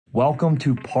Welcome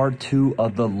to part 2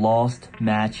 of the Lost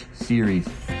Match series.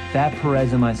 Fat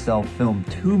Perez and myself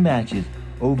filmed 2 matches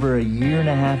over a year and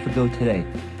a half ago today,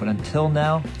 but until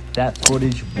now, that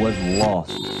footage was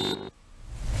lost.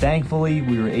 Thankfully,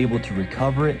 we were able to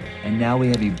recover it, and now we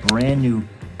have a brand new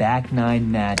back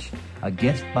 9 match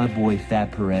against my boy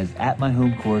Fat Perez at my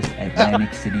home course at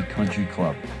Atlantic City Country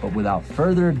Club. But without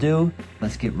further ado,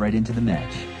 let's get right into the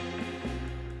match.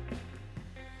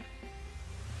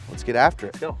 Let's get after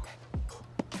it. Let's go.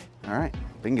 All right,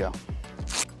 bingo.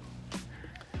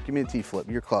 Give me a T-flip,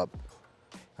 your club.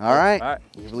 All right,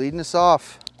 you're leading us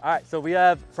off. All right, so we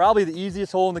have probably the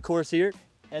easiest hole in the course here,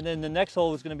 and then the next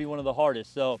hole is gonna be one of the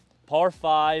hardest. So par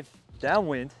 5,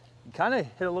 downwind, you kind of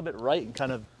hit a little bit right and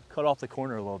kind of cut off the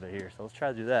corner a little bit here. So let's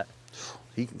try to do that.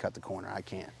 He can cut the corner, I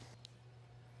can't.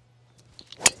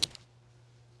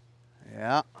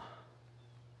 Yeah.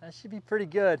 That should be pretty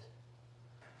good.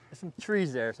 There's some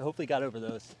trees there, so hopefully got over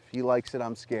those. If he likes it,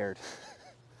 I'm scared.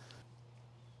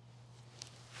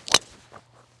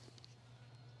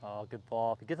 Oh, good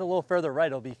ball. If it gets a little further right,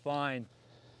 it'll be fine.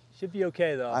 Should be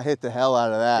okay though. I hit the hell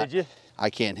out of that. Did you? I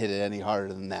can't hit it any harder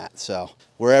than that. So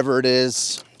wherever it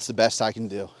is, it's the best I can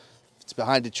do. If it's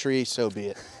behind a tree, so be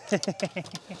it.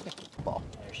 Ball.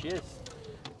 There she is.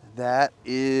 That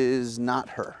is not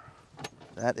her.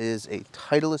 That is a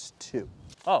Titleist 2.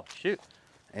 Oh, shoot.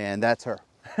 And that's her.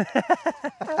 You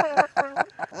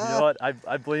know what?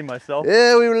 I blame myself.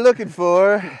 Yeah, we were looking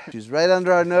for her. She was right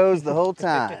under our nose the whole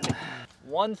time.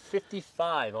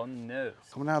 155 on the nose.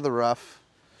 Coming out of the rough,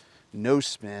 no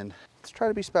spin. Let's try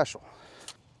to be special.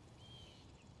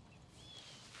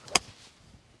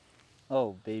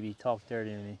 Oh, baby, talk dirty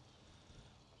to me.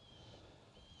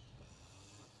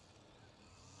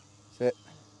 Sit.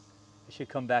 You should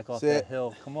come back off that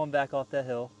hill. Come on back off that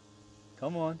hill.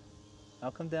 Come on. Now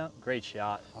come down. Great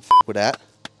shot. I'll f with that.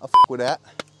 I'll f with that.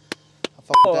 I'll f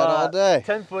with that all day.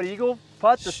 10-foot eagle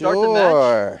putt to start the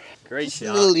match. Great Just shot.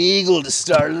 a little eagle to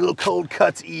start, a little cold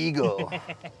cuts eagle. All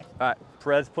right,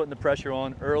 Perez putting the pressure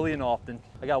on early and often.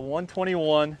 I got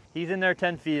 121. He's in there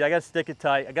 10 feet. I got to stick it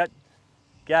tight. I got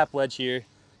gap wedge here.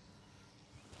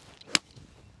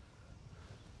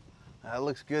 That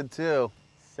looks good too.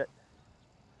 Set.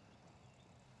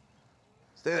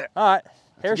 Stay there. All right,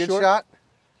 That's hair a good short. shot.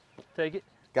 Take it.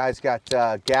 Guy's got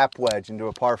gap wedge into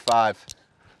a par 5.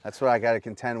 That's what I got to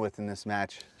contend with in this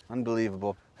match.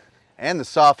 Unbelievable. And the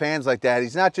soft hands like that.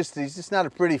 He's just not a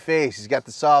pretty face. He's got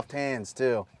the soft hands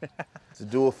too. It's a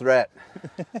dual threat.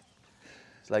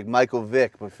 It's like Michael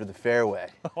Vick, but for the fairway.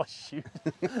 Oh, shoot.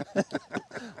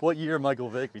 What year Michael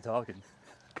Vick we talking?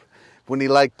 When he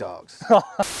liked dogs.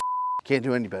 Can't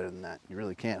do any better than that. You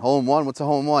really can't. Hole in one, what's a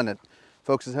hole in one that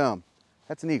folks at home?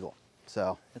 That's an eagle.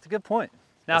 So That's a good point.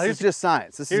 Now this is just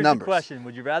science. This is here's numbers. the question.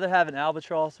 Would you rather have an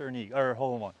albatross or an eagle, or a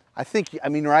hole in one? I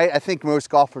think most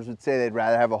golfers would say they'd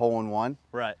rather have a hole in one.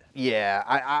 Right. Yeah,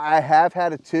 I have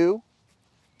had a 2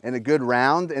 in a good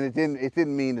round, and it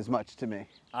didn't mean as much to me.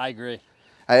 I agree.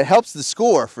 It helps the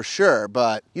score for sure,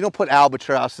 but you don't put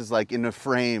albatrosses like in a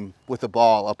frame with a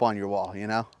ball up on your wall, you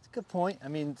know? That's a good point. I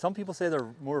mean, some people say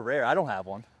they're more rare. I don't have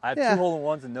one. I have 2 hole in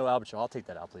ones and no albatross. I'll take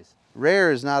that out, please.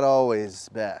 Rare is not always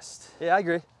best. Yeah, I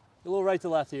agree. A little right to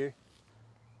left here.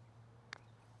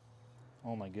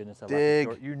 Oh my goodness, I left it Dig.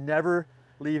 short. You never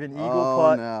leave an eagle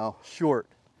putt no. short.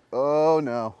 Oh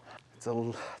no, it's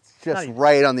just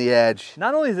right on the edge.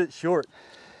 Not only is it short,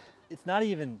 it's not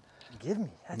even give me.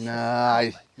 That's Nah,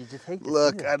 you just hate to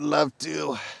look, see that. I'd love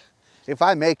to. If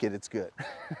I make it, it's good.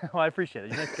 Well, I appreciate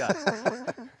it. You're a nice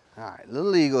guy. All right,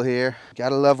 little eagle here.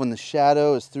 Gotta love when the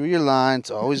shadow is through your line.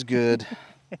 It's always good.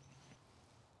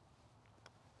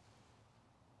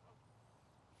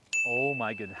 Oh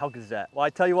my goodness, how good is that? Well, I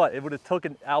tell you what, it would have took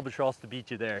an albatross to beat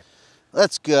you there.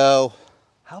 Let's go.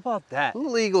 How about that? A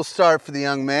little eagle start for the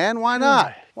young man. Why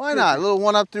not? Why not? A little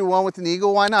 1 up through 1 with an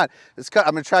eagle. Why not? Let's cut.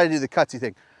 I'm gonna try to do the cutsy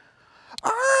thing.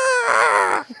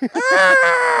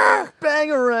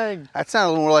 Bang-a-rang. That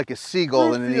sounded more like a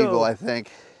seagull than an eagle, I think.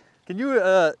 Can you,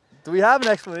 do we have an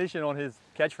explanation on his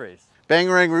catchphrase?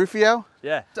 Bangarang Rufio?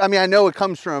 Yeah. I mean, I know it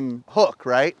comes from Hook,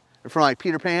 right? Or from like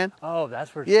Peter Pan. Oh,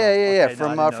 that's where it's Yeah,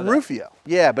 from. yeah, from Rufio.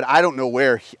 Yeah, but I don't know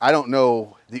I don't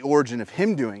know the origin of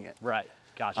him doing it. Right,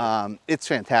 gotcha. It's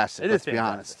fantastic, It let's is be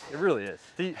fantastic. honest. It really is.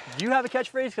 Do you have a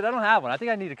catchphrase? Because I don't have one. I think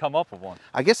I need to come up with one.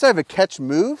 I guess I have a catch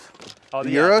move, Oh,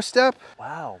 the Euro step.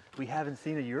 Wow, we haven't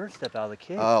seen a Euro step out of the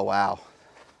kid. Oh, wow.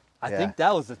 I think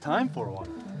that was the time for one.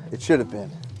 It should have been.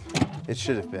 It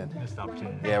should have been. Missed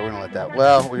opportunity. Yeah, we're gonna let that,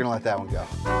 well, we're gonna let that one go.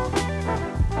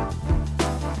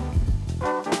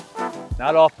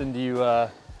 Not often do you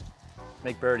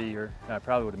make birdie, or I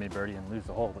probably would have made birdie and lose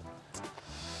the hole, but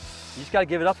You just got to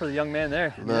give it up for the young man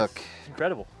there. Look. It's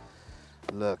incredible.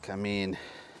 Look, I mean,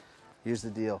 here's the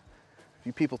deal. If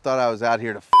you people thought I was out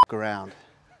here to f around,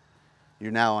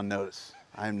 you're now on notice.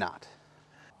 I am not.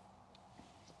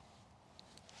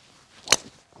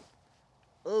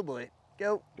 Oh boy.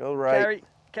 Go. Go right. Carry.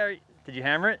 Carry. Did you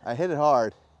hammer it? I hit it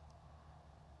hard.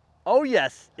 Oh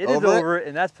yes, it is Over it? over,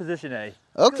 and that's position A.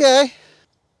 Okay.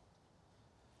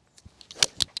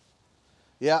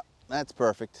 Yeah, that's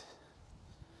perfect.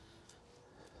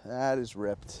 That is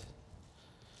ripped.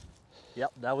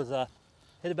 Yep, that was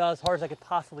hit about as hard as I could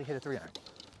possibly hit a 3-iron.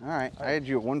 All right, I had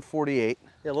you at 148.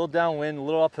 Yeah, a little downwind, a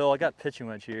little uphill. I got pitching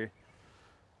wedge here.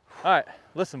 All right,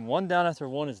 listen, 1 down after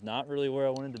 1 is not really where I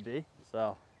wanted to be.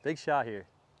 So, big shot here.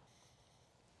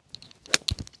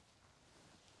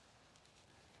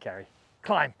 Carry.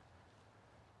 Climb.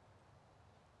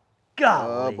 Golly.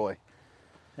 Oh boy.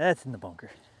 That's in the bunker.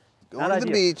 Going to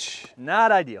the beach.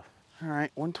 Not ideal. All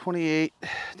right, 128,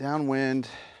 downwind.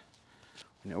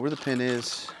 We know where the pin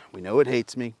is. We know it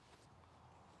hates me.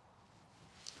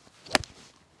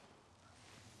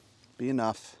 Be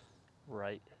enough.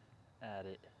 Right at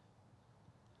it.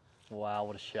 Wow,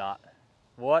 what a shot.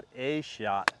 What a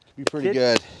shot. Be pretty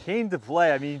good. Came to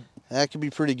play. I mean, That could be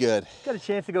pretty good. got a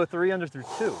chance to go 3 under through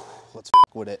 2. Let's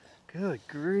with it. Good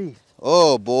grief.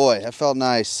 Oh boy, that felt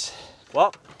nice.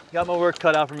 Well, got my work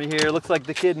cut out for me here. Looks like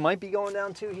the kid might be going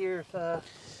down 2 here if I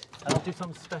don't do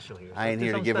something special here. I ain't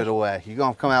here to give it away. You're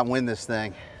gonna come out and win this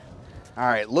thing. All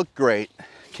right, looked great.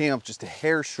 Came up just a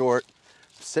hair short,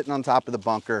 sitting on top of the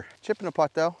bunker. Chipping a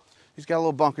putt though. He's got a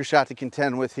little bunker shot to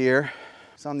contend with here.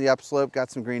 He's on the upslope, got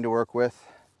some green to work with.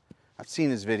 I've seen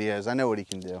his videos, I know what he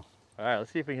can do. All right,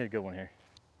 let's see if we can hit a good one here.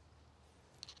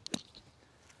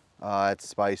 It's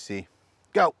spicy.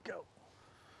 Go. Go.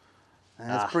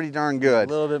 That's pretty darn good.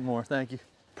 A little bit more, thank you.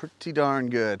 Pretty darn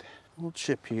good. Little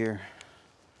chip here.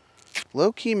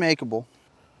 Low key makeable.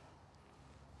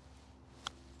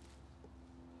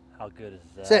 How good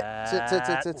is Sit,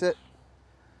 that? sit.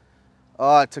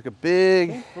 Oh, it took a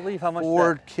big Can't believe how much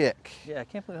forward kick. Yeah, I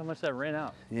can't believe how much that ran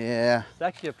out. Yeah. It's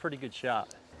actually a pretty good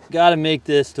shot. Got to make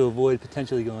this to avoid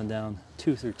potentially going down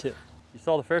 2 through 2. You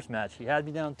saw the first match. He had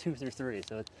me down 2 through 3.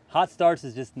 So hot starts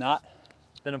has just not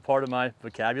been a part of my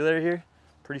vocabulary here.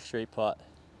 Pretty straight putt.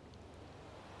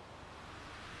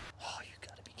 Oh, you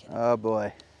got to be kidding. Oh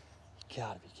boy. You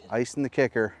got to be kidding. Icing the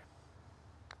kicker.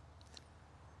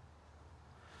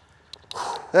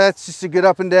 That's just a good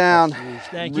up and down.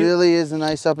 Thank you. Really is a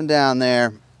nice up and down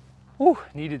there. Whew,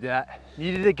 needed that.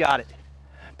 Needed it, got it.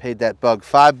 Paid that bug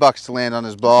 $5 to land on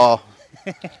his ball.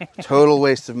 Total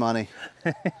waste of money.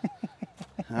 All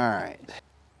right.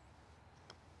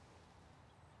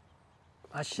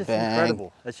 That's just Bang.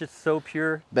 incredible. That's just so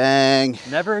pure. Bang.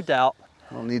 Never a doubt.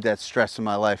 I don't need that stress in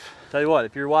my life. Tell you what,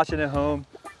 if you're watching at home,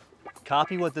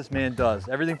 copy what this man does.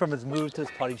 Everything from his move to his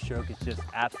putting stroke is just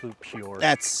absolute pure.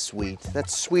 That's sweet.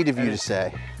 That's sweet of you to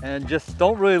say. And just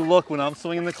don't really look when I'm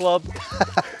swinging the club.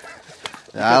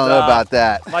 I don't know about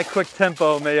that. My quick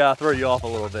tempo may throw you off a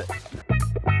little bit.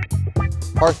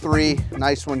 Par 3,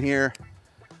 nice one here.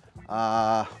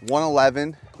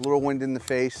 111, a little wind in the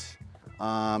face.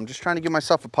 Just trying to give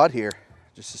myself a putt here.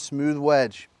 Just a smooth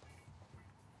wedge.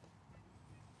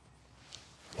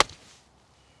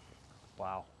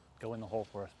 Wow. Go in the hole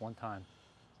for us one time.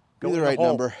 Be Go the in right hole.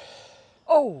 number.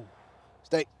 Oh!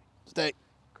 Stay.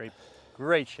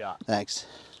 Great shot. Thanks.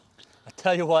 I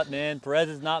tell you what, man, Perez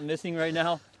is not missing right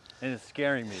now, and it's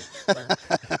scaring me.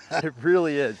 It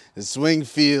really is. The swing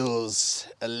feels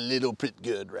a little bit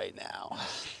good right now.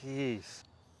 Jeez.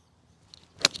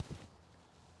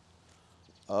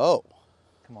 Oh,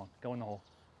 Come on, go in the hole.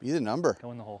 be the number.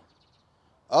 Go in the hole.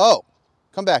 Oh,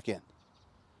 come back in.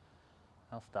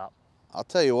 I'll stop. I'll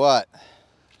tell you what,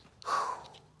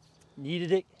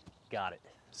 Needed it, got it.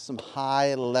 some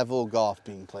high level golf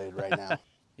being played right now.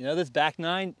 You know, this back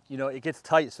 9, you know, it gets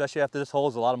tight, especially after this hole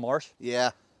is a lot of marsh.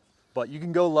 Yeah. But you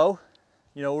can go low,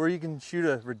 you know, or you can shoot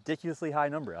a ridiculously high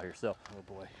number out here. So Oh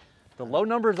boy. the low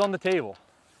number is on the table.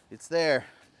 It's there.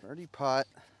 Birdie putt.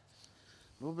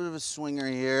 A little bit of a swinger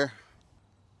here.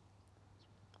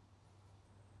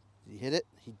 Did he hit it?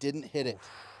 He didn't hit it.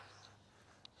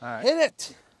 All right, Hit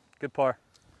it! good par.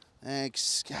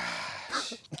 Thanks.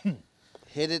 Gosh.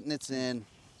 Hit it and it's in.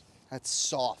 That's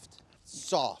soft.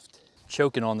 Soft.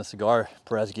 Choking on the cigar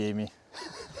Perez gave me.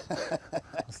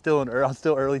 I'm still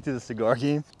early to the cigar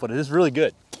game, but it is really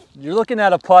good. You're looking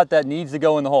at a putt that needs to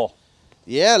go in the hole.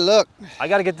 Yeah, look. I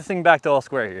got to get this thing back to all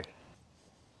square here.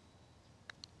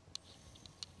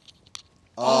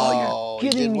 Oh, you're he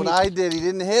kidding did what me. I did. He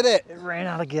didn't hit it. It ran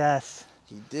out of gas.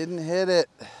 He didn't hit it.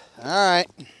 All right.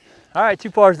 All right,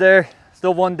 2 pars there.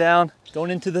 Still one down,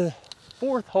 going into the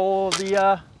fourth hole of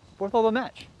the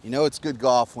match. You know it's good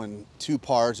golf when 2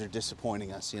 pars are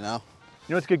disappointing us, you know?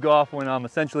 You know it's good golf when I'm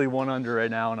essentially 1 under right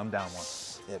now and I'm down 1.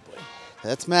 Yeah, boy.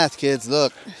 That's math, kids.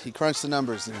 Look, he crunched the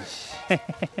numbers and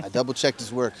I double checked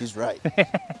his work. He's right.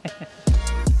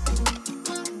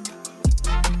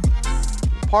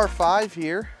 Par 5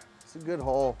 here. It's a good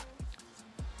hole.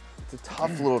 It's a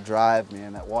tough little drive,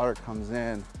 man. That water comes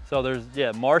in. So there's,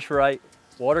 yeah, marsh right,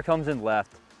 water comes in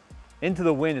left. Into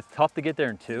the wind, it's tough to get there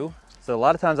in 2. So a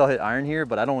lot of times I'll hit iron here,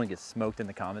 but I don't want to get smoked in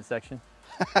the comment section.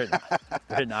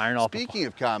 Hitting iron off. Speaking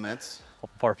of comments,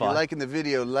 par if 5. you're liking the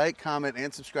video, like, comment,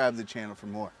 and subscribe to the channel for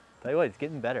more. Tell you what, it's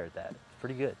getting better at that. It's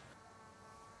pretty good.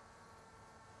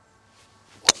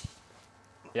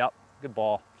 Yep, good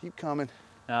ball. Keep coming.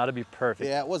 Now it'll be perfect.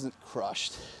 Yeah, it wasn't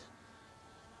crushed.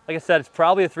 Like I said, it's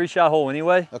probably a 3-shot hole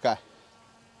anyway. Okay.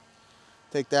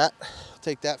 Take that.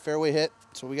 Take that fairway hit.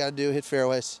 That's what we got to do, hit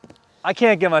fairways. I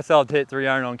can't get myself to hit 3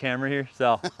 iron on camera here,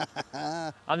 so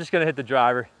I'm just going to hit the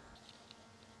driver.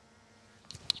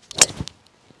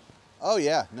 Oh,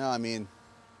 yeah. No, I mean,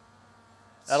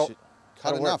 That'll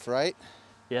cut enough, work. right?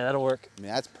 Yeah, that'll work. I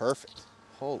mean, that's perfect.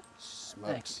 Holy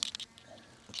smokes. Thanks.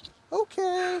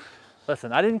 Okay.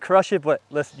 Listen, I didn't crush it, but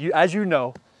listen, as you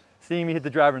know, seeing me hit the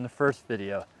driver in the first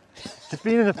video, just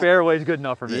being in the fairway is good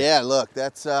enough for me. Yeah, look,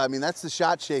 that's, I mean, that's the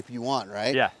shot shape you want,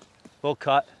 right? Yeah, little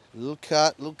cut. Little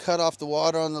cut off the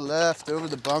water on the left, over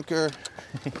the bunker.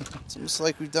 It's almost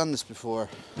like we've done this before.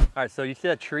 All right, so you see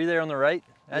that tree there on the right?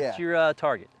 That's Yeah. your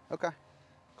target. Okay.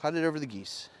 Cut it over the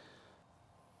geese.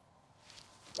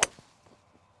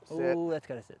 Oh, that's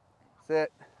gotta sit.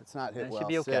 Sit. It's not hit That well. should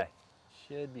be okay. Sit.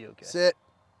 Should be okay. Sit.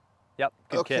 Yep,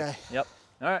 good Okay. kick. Yep,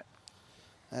 all right.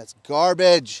 That's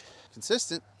garbage.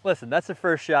 Consistent. Listen, that's the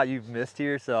first shot you've missed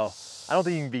here, so I don't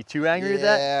think you can be too angry at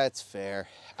that. Yeah, it's fair.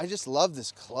 I just love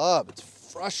this club. It's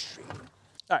frustrating.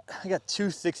 All right, I got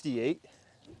 268.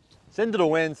 It's into the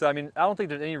wind, so I mean, I don't think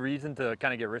there's any reason to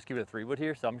kind of get risky with a 3-wood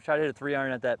here. So I'm gonna try to hit a 3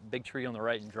 iron at that big tree on the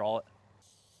right and draw it.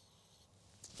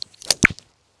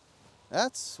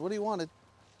 That's what he wanted.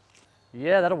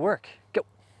 Yeah, that'll work. Go.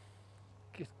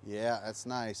 Yeah, that's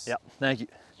nice. Yep, thank you.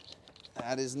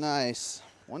 That is nice.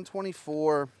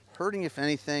 124, hurting if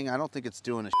anything. I don't think it's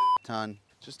doing a ton.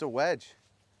 Just a wedge.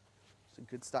 It's a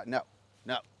good stop. No,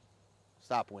 no.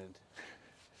 Stop wind.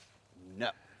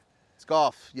 No. It's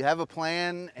golf. You have a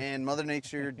plan and Mother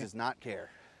Nature does not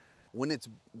care. When it's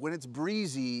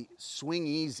breezy, swing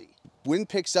easy. Wind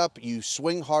picks up, you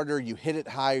swing harder, you hit it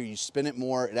higher, you spin it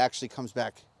more, it actually comes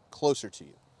back closer to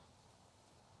you.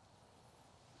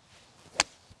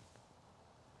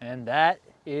 And that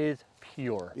is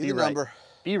pure. Be the number.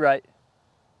 Be right.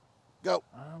 Go.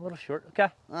 A little short, okay.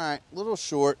 All right, a little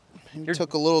short. You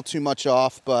took a little too much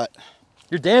off, but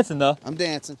You're dancing though. I'm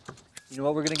dancing. You know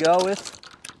what we're gonna go with?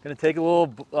 Gonna take a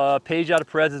little page out of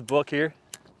Perez's book here.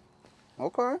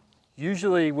 Okay.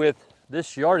 Usually with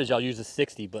this yardage, I'll use a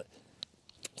 60, but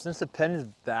since the pen is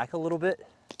back a little bit,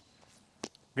 I'm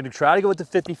gonna try to go with the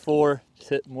 54, just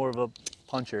hit more of a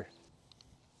puncher.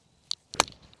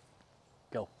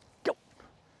 Go, go.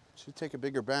 Should take a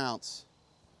bigger bounce.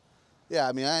 Yeah,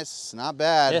 I mean, that's not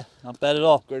bad. Yeah, not bad at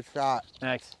all. Good shot.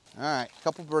 Thanks. All right,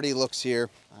 couple birdie looks here.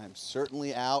 I'm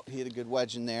certainly out. He had a good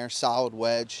wedge in there, solid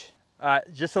wedge. All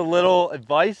right, just a little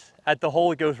advice. At the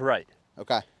hole, it goes right.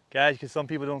 Okay. Guys, because some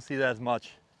people don't see that as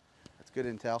much. That's good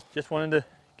intel. Just wanted to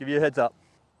give you a heads up.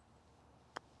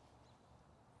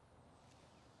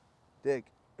 Dig.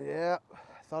 Yeah, I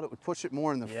thought it would push it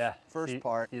more in the first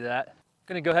part. See that? I'm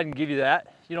gonna go ahead and give you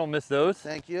that. You don't miss those.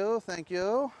 Thank you, thank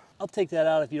you. I'll take that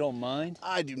out if you don't mind.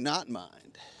 I do not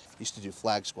mind. Used to do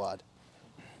flag squad.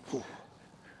 Whew.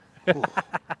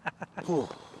 Whew.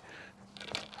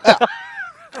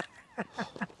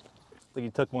 Like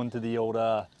you took one to the old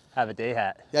have a day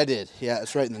hat. Yeah, I did. Yeah,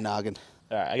 it's right in the noggin.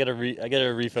 All right, I gotta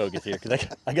refocus here because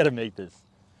I gotta make this.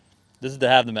 This is to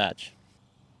have the match.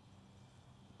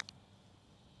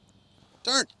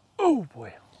 Darn. Oh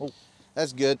boy. Oh.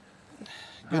 That's good.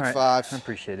 Good All right, 5. I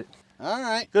appreciate it. All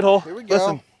right. Good hole. Here we go.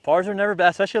 Listen, pars are never bad,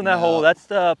 especially on that hole. That's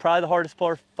probably the hardest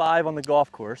par 5 on the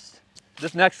golf course.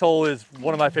 This next hole is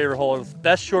one of my favorite holes.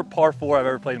 Best short par 4 I've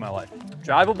ever played in my life.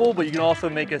 Drivable, but you can also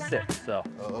make a 6. So.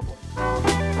 Oh boy.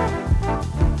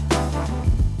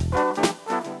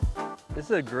 This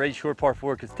is a great short par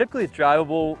 4 because typically it's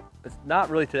drivable. It's not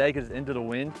really today because it's into the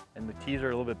wind and the tees are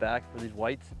a little bit back for these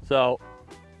whites. So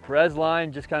Perez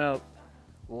line just kind of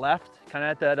left, kind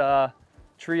of at that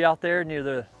tree out there near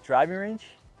the driving range.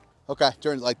 Okay,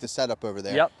 during like the setup over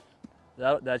there. Yep,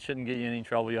 that shouldn't get you in any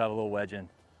trouble. You have a little wedge in.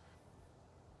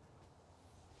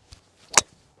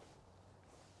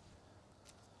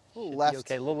 A little Should left. be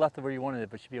okay, a little left of where you wanted it,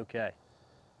 but should be okay.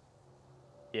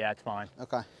 Yeah, it's fine.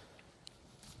 Okay.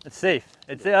 It's safe.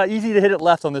 It's easy to hit it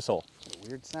left on this hole.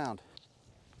 Weird sound.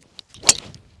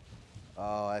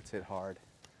 Oh, that's hit hard.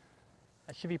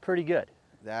 That should be pretty good.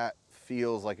 That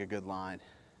feels like a good line.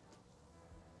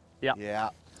 Yeah. Yeah.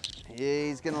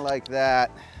 He's gonna like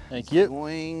that. Thank you.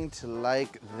 Going to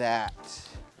like that.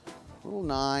 Little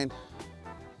 9.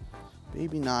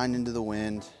 Baby 9 into the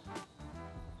wind.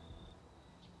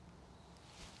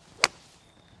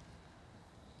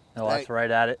 No, that's right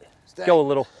at it. Stay. Go a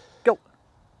little. Go.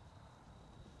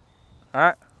 All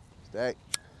right. Stay.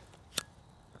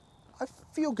 I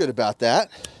feel good about that.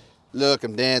 Look,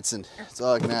 I'm dancing. That's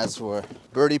all I can ask for.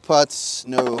 Birdie putts,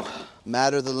 no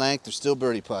matter the length, they're still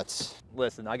birdie putts.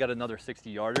 Listen, I got another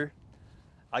 60-yarder.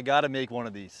 I got to make one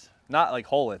of these. Not like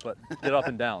hole it, but get up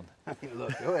and down. I mean,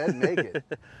 look, go ahead and make it.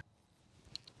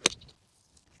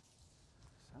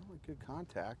 Sound like good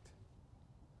contact.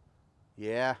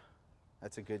 Yeah,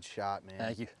 that's a good shot, man.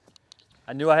 Thank you.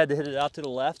 I knew I had to hit it out to the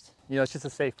left. You know, it's just a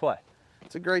safe play.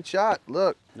 It's a great shot.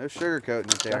 Look, no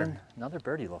sugarcoating it there. Another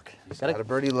birdie look. Got a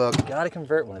birdie look. Gotta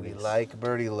convert one of We these. like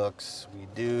birdie looks. We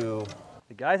do.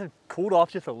 The guys have cooled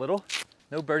off just a little.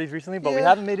 No birdies recently, but we Yeah.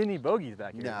 haven't made any bogeys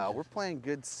back here. No, we're playing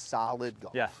good, solid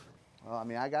golf. Yeah. Well, I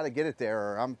mean, I got to get it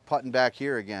there or I'm putting back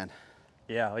here again.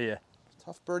 Yeah, oh yeah.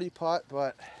 Tough birdie putt,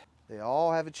 but they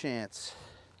all have a chance.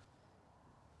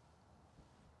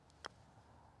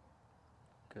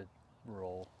 Good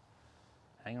roll.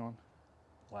 Hang on.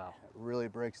 Wow. It really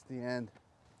breaks the end.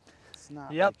 It's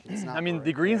not. Yep. Like, it's not I mean, right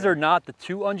the greens there. are not the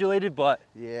too undulated, but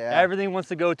Yeah. everything wants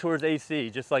to go towards AC,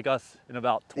 just like us in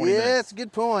about 20 Yeah, minutes. it's a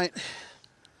good point.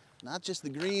 Not just the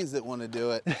greens that want to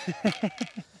do it.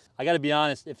 I got to be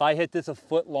honest, if I hit this a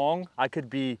foot long, I could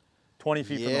be 20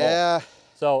 feet from the hole. Yeah.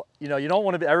 So, you know, you don't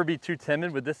want to ever be too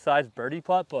timid with this size birdie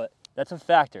putt, but that's a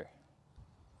factor.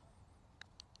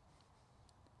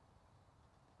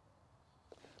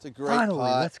 It's a great Finally,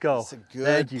 putt. let's go. It's a good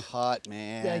Thank you. putt,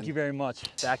 man. Thank you very much.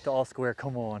 Back to all square,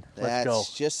 come on, That's let's go.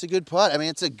 just a good putt. I mean,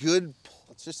 it's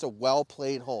just a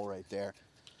well-played hole right there.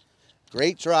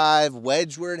 Great drive,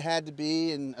 wedge where it had to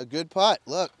be, and a good putt.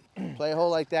 Look, play a hole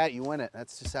like that, you win it.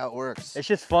 That's just how it works. It's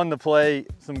just fun to play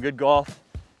some good golf,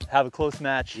 have a close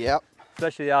match. Yep.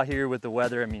 Especially out here with the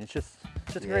weather. I mean, it's just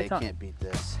a great time. You can't beat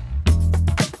this.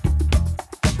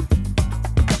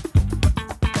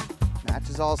 Match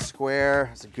is all square.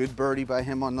 It's a good birdie by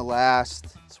him on the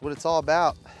last. That's what it's all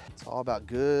about. It's all about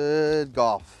good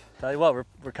golf. Tell you what,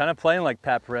 we're kind of playing like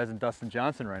Pat Perez and Dustin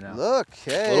Johnson right now. Look,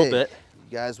 hey. A little bit.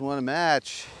 You guys want a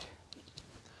match?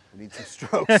 We need some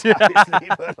strokes, obviously,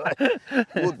 but like,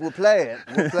 we'll play it.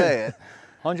 We'll play it.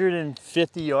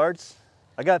 150 yards.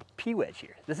 I got P-wedge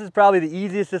here. This is probably the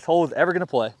easiest this hole is ever gonna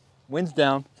play. Wind's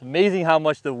down. It's amazing how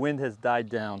much the wind has died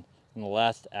down in the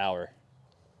last hour.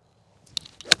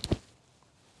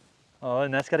 Oh,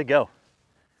 and that's gotta go.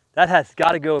 That has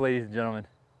gotta go, ladies and gentlemen.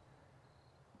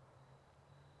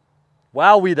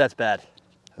 Wowee, that's bad.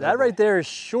 That right there is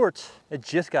short. It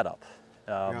just got up.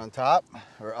 You're on top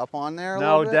or up on there a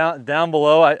No, little bit? down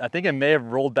below. I think it may have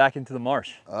rolled back into the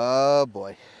marsh. Oh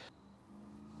boy.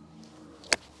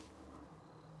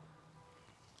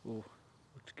 Ooh,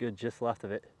 looks good, just left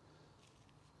of it.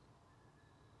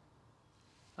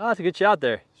 Oh, that's a good shot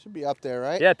there. Should be up there,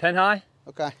 right? Yeah, pen high,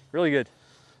 Okay. really good.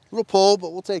 Little pull,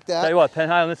 but we'll take that. Tell you what, pen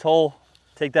high on this hole,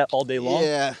 take that all day long.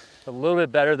 Yeah. It's a little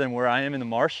bit better than where I am in the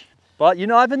marsh. But you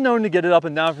know, I've been known to get it up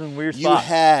and down from weird spots.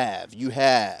 You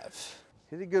have.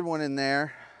 Hit a good one in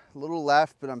there. A little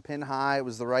left, but I'm pin high. It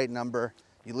was the right number.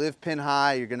 You live pin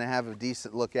high, you're gonna have a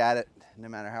decent look at it, no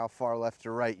matter how far left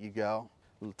or right you go.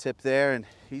 Little tip there, and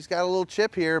he's got a little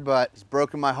chip here, but he's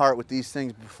broken my heart with these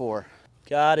things before.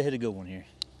 Gotta hit a good one here.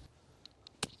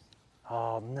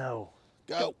 Oh no.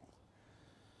 Go.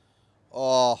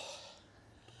 Oh.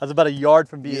 I was about a yard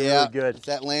from being Yeah, really good. if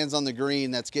that lands on the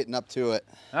green, that's getting up to it.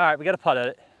 All right, we got to putt at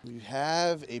it. We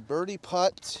have a birdie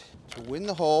putt to win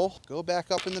the hole, go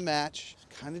back up in the match.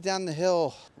 Kind of down the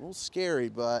hill, a little scary,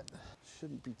 but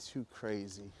shouldn't be too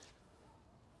crazy.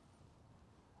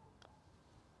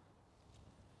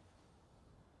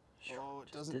 Oh,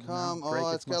 it doesn't Did come. not break Oh,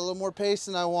 as it's got a much. little more pace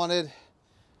than I wanted.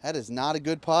 That is not a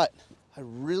good putt. I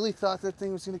really thought that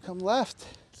thing was going to come left.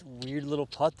 It's a weird little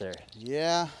putt there.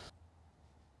 Yeah.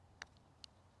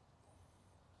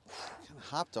 Kind of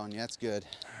hopped on you. That's good.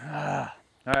 All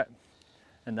right,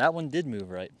 and that one did move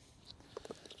right.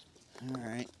 All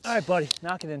right. All right, buddy,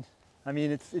 knock it in. I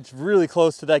mean, it's really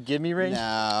close to that give me range. No,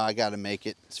 I got to make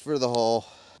it. It's for the hole.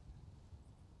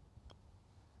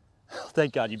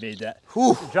 Thank God you made that.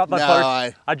 Whew.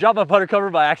 I dropped my putter cover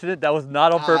by accident. That was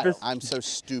not on purpose. I'm so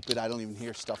stupid. I don't even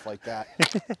hear stuff like that.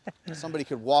 Somebody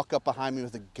could walk up behind me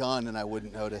with a gun and I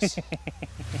wouldn't notice.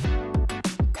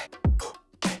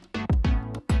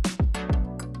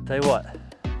 Tell you what,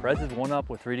 Perez is 1 up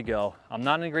with 3 to go. I'm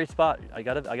not in a great spot. I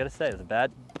gotta say, it was a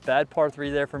bad par 3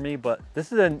 there for me, but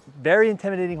this is a very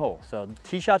intimidating hole. So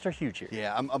tee shots are huge here.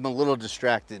 Yeah, I'm a little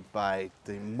distracted by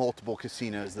the multiple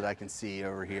casinos that I can see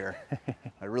over here.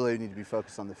 I really need to be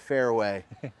focused on the fairway.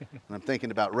 And I'm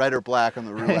thinking about red or black on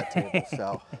the roulette table.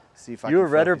 So see if I can You're a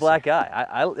red or focus black here.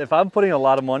 guy. If I'm putting a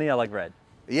lot of money, I like red.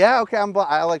 Yeah, okay,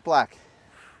 I like black.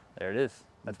 There it is.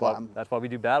 That's why we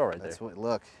do battle right there.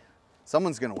 Look,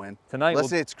 someone's gonna win. Tonight, let's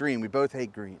say it's green. We both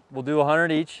hate green. We'll do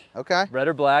 100 each. Okay. Red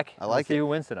or black. I like See who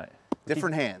wins tonight.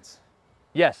 Different hands.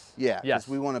 Yes. Yeah. Yes.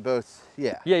 We want to both.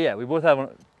 Yeah. Yeah. We both have a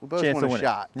chance to want a win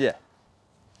shot. Yeah.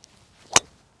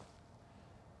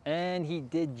 And he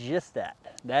did just that.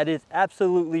 That is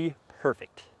absolutely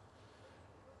perfect.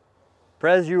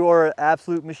 Perez, you are an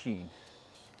absolute machine.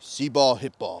 See ball,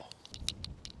 hit ball.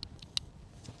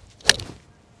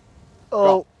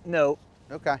 Oh, no.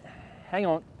 Okay. Hang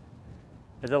on.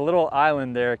 There's a little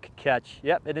island there could catch.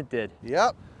 Yep, and it did.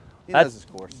 Yep. He knows his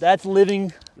course. That's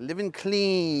living. Living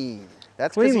clean.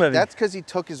 That's Clean living. That's because he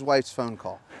took his wife's phone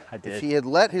call. I did. If he had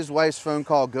let his wife's phone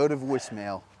call go to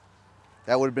voicemail,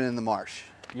 that would have been in the marsh.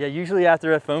 Yeah, usually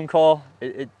after a phone call,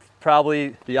 it's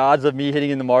probably the odds of me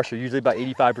hitting in the marsh are usually about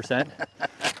 85%.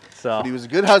 So. But he was a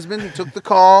good husband. He took the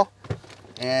call,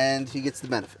 and he gets the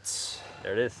benefits.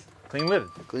 There it is. Clean living.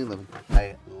 Clean living.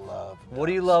 I love ducks. What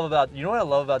do you love about, you know what I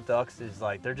love about ducks is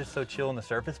like, they're just so chill on the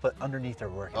surface, but underneath they're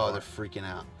working. Oh, they're freaking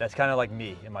out. That's kind of like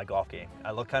me in my golf game.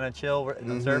 I look kind of chill on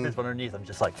the surface, but underneath I'm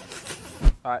just like,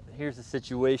 all right, here's the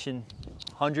situation.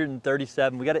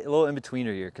 137, we got a little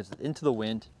in-betweener here because into the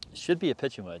wind, it should be a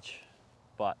pitching wedge,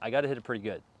 but I got to hit it pretty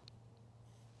good.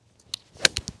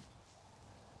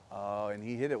 Oh, and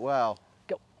he hit it well.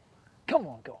 Go. Come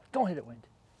on, go. Don't hit it, wind.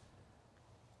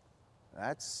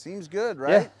 That seems good,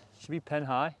 right? Yeah, should be pen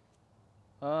high.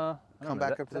 Come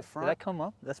back up to the front. Did that come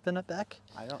up? Did that spin up back?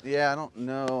 I don't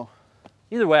know.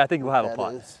 Either way, I think we'll have a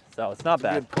putt. Is. So it's not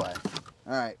bad. Good play.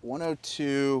 All right,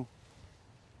 102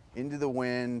 into the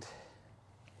wind.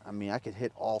 I mean, I could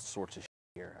hit all sorts of shit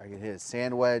here. I could hit a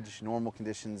sand wedge, normal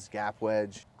conditions, gap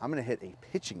wedge. I'm gonna hit a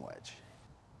pitching wedge.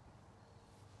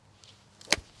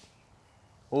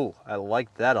 Oh, I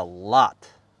like that a lot.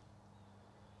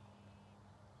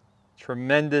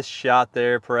 Tremendous shot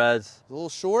there, Perez. A little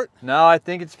short? No, I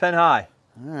think it's pen high.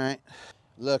 All right.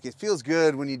 Look, it feels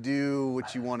good when you do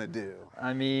what you want to do.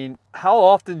 I mean, how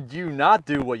often do you not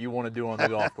do what you want to do on the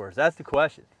golf course? That's the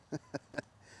question.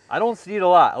 I don't see it a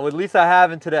lot. Well, at least I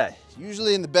haven't today.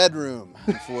 Usually in the bedroom,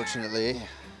 unfortunately.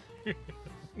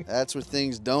 That's where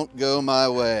things don't go my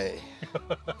way.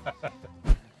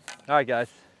 All right, guys.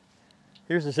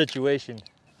 Here's the situation.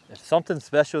 If something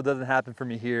special doesn't happen for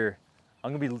me here,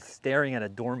 I'm gonna be staring at a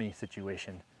dormy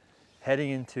situation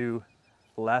heading into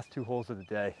the last 2 holes of the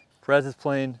day. Perez is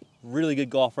playing really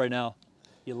good golf right now.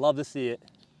 You love to see it.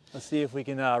 Let's see if we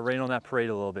can rain on that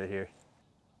parade a little bit here.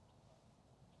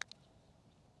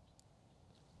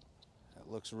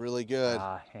 That looks really good.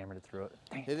 Hammered it through it.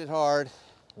 Dang. Hit it hard.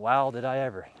 Wow, did I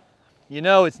ever. You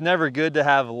know, it's never good to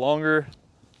have longer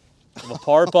of a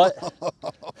par putt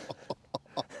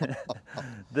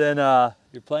than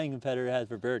your playing competitor has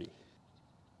for birdie.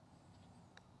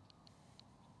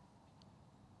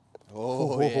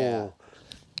 Oh, yeah.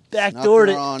 Backdoored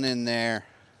it. on in there.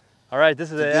 All right,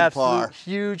 this is an absolute par.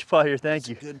 huge putt here. Thank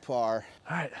you. Good par.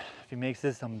 All right, if he makes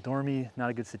this, I'm dormy. Not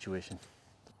a good situation.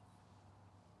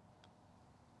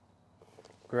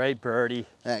 Great birdie.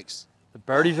 Thanks. The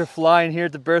birdies are flying here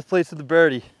at the birthplace of the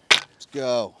birdie. Let's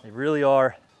go. They really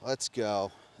are. Let's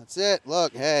go. That's it.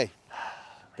 Look, hey,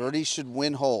 birdies should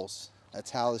win holes.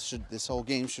 That's how this whole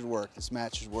game should work. This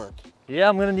match should work. Yeah,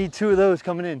 I'm gonna need 2 of those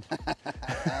coming in.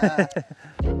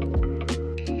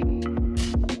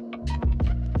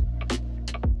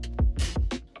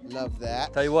 Love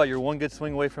that. Tell you what, you're 1 good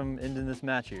swing away from ending this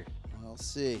match here. We'll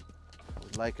see.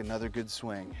 Would like another good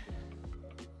swing.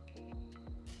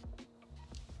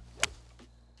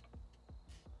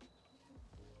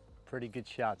 Pretty good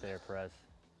shot there, Perez.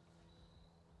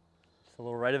 Just a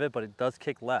little right of it, but it does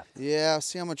kick left. Yeah, I'll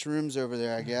see how much room's over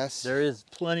there, I guess. There is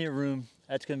plenty of room.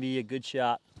 That's gonna be a good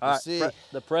shot. All We'll right, see.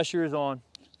 the pressure is on.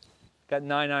 Got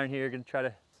 9-iron here, gonna try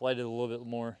to flight it a little bit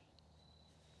more.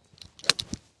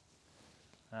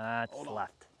 That's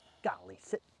left. Golly,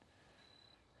 sit.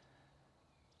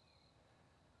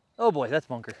 Oh boy, that's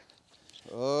bunker.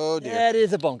 Oh dear. That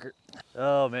is a bunker.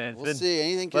 Oh man, We'll see.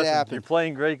 Anything could happen. You're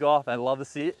playing great golf. I'd love to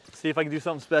see it. See if I can do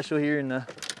something special here and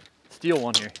steal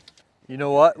one here. You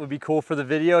know what would be cool for the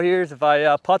video here is if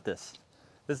I putt this.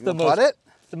 This is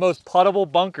the most puttable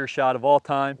bunker shot of all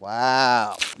time.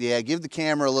 Wow. Yeah, give the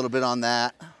camera a little bit on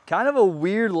that. Kind of a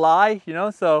weird lie, you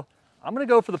know, so I'm gonna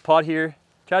go for the putt here.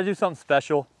 Try to do something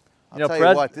special. I'll tell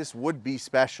you what, this would be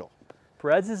special.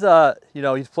 Perez is, you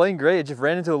know, he's playing great. It just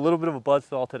ran into a little bit of a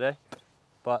buzzsaw today.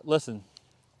 But listen,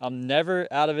 I'm never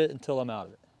out of it until I'm out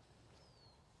of it.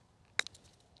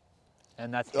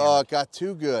 And that's hammered. Oh, it got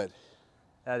too good.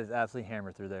 That is absolutely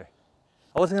hammered through there.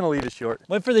 I wasn't gonna leave it short.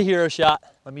 Went for the hero shot.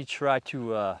 Let me try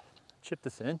to chip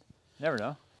this in. Never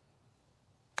know.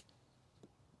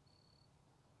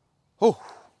 Oh.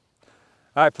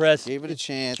 All right, Perez. Gave it a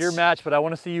chance. It's your match, but I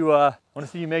want to see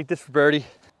you make this for birdie.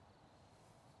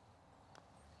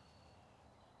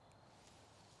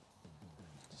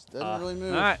 Just doesn't really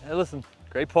move. All right, hey, listen,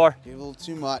 great par. Gave a little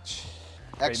too much.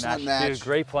 Great Excellent match. Dude,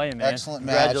 great playing, man. Excellent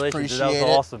match. Congratulations, Appreciate dude, that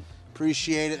was it. awesome.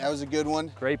 Appreciate it. That was a good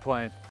one. Great playing.